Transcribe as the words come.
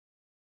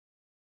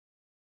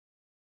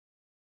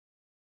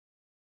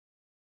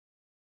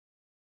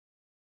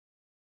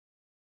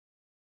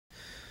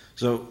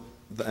So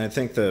I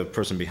think the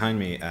person behind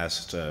me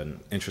asked an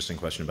interesting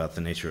question about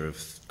the nature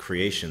of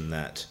creation,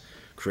 that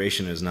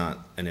creation is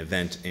not an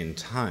event in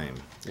time.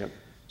 Yep.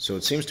 So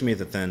it seems to me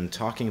that then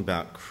talking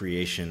about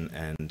creation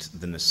and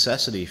the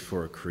necessity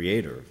for a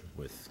creator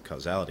with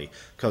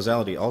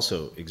causality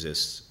also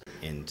exists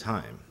in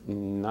time.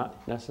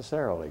 Not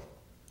necessarily.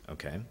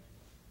 Okay.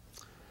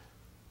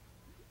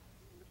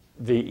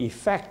 The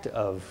effect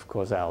of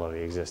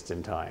causality exists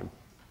in time.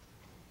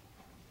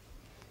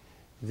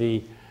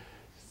 The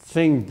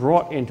thing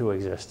brought into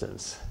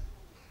existence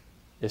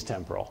is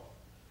temporal,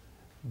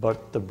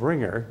 but the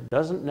bringer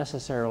doesn't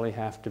necessarily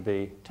have to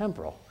be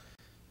temporal.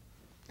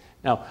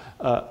 Now,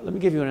 let me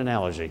give you an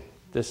analogy.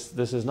 This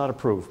is not a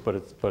proof, but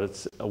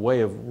it's a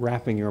way of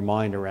wrapping your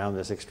mind around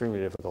this extremely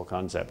difficult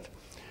concept.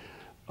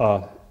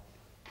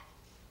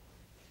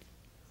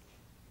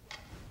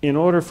 In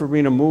order for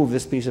me to move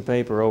this piece of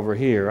paper over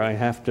here, I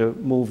have to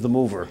move the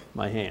mover,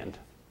 my hand.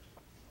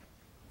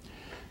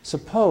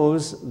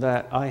 Suppose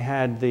that I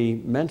had the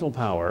mental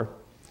power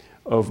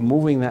of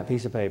moving that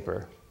piece of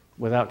paper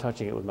without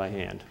touching it with my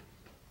hand.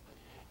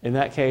 In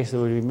that case,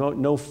 there would be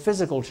no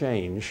physical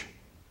change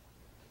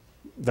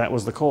that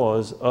was the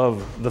cause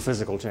of the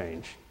physical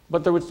change.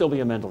 But there would still be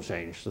a mental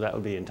change, so that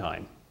would be in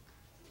time.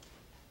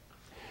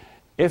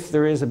 If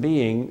there is a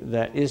being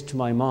that is to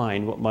my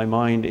mind what my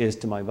mind is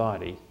to my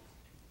body,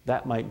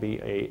 that might be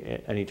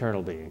an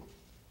eternal being.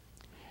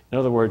 In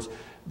other words,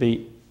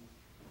 the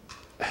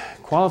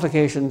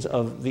qualifications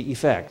of the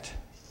effect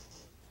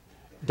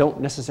don't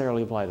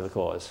necessarily apply to the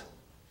cause.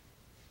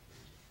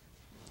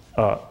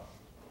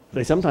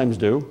 They sometimes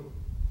do.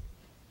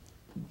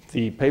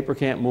 The paper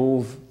can't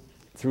move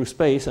through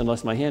space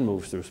unless my hand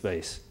moves through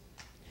space.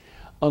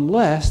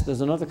 Unless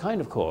there's another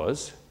kind of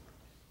cause.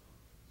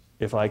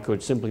 If I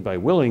could simply by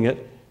willing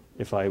it,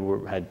 if I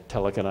had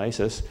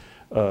telekinesis,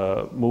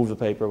 move the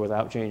paper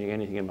without changing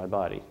anything in my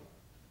body.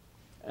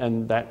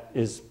 And that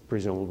is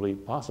presumably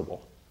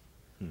possible.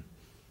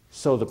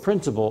 So the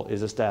principle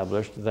is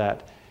established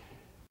that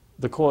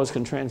the cause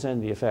can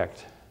transcend the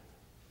effect.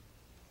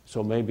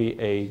 So maybe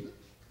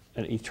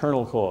an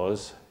eternal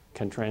cause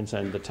can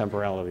transcend the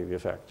temporality of the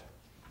effect.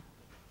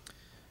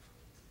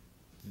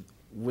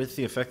 With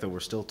the effect that we're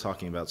still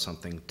talking about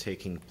something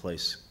taking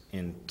place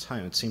in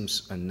time, it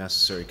seems a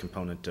necessary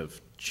component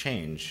of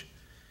change.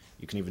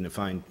 You can even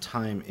define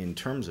time in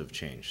terms of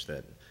change,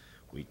 that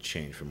we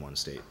change from one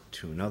state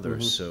to another.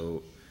 Mm-hmm.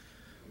 So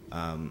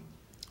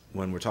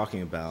when we're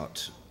talking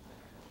about,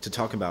 to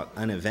talk about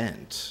an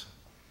event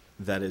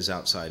that is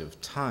outside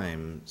of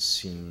time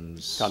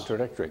seems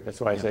contradictory. That's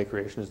why I say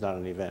creation is not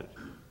an event.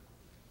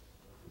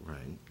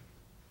 Right.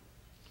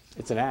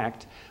 It's an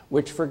act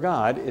which for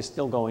God is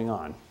still going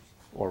on,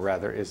 or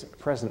rather is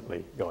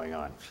presently going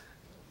on.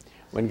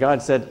 When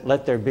God said,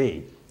 "Let there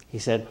be," he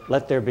said,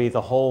 "Let there be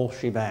the whole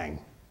shebang."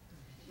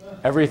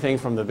 Everything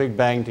from the Big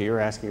Bang to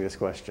you're asking this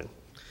question.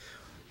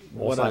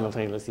 All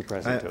simultaneously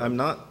present to it. I'm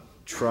not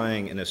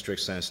trying in a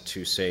strict sense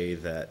to say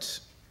that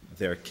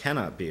there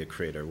cannot be a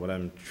creator. What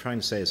I'm trying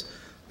to say is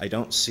I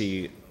don't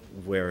see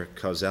where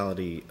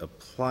causality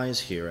applies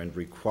here and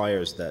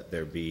requires that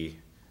there be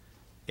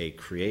a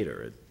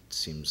creator. It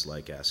seems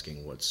like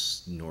asking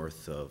what's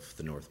north of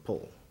the North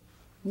Pole.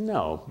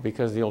 No,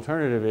 because the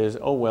alternative is,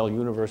 oh, well,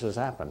 universes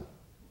happen.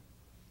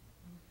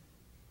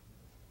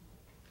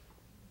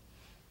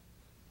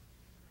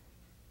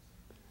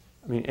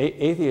 I mean,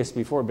 atheists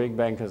before Big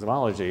Bang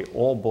cosmology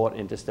all bought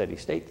into steady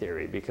state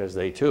theory because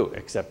they too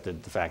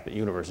accepted the fact that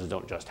universes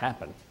don't just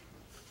happen.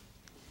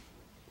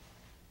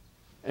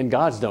 And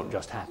gods don't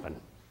just happen.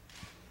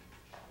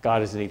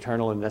 God is an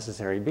eternal and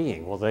necessary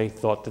being. Well, they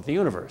thought that the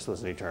universe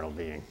was an eternal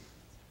being.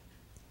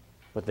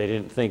 But they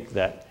didn't think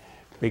that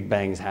Big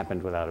Bangs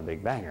happened without a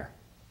Big Banger.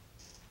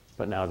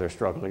 But now they're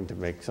struggling to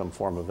make some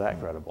form of that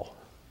credible.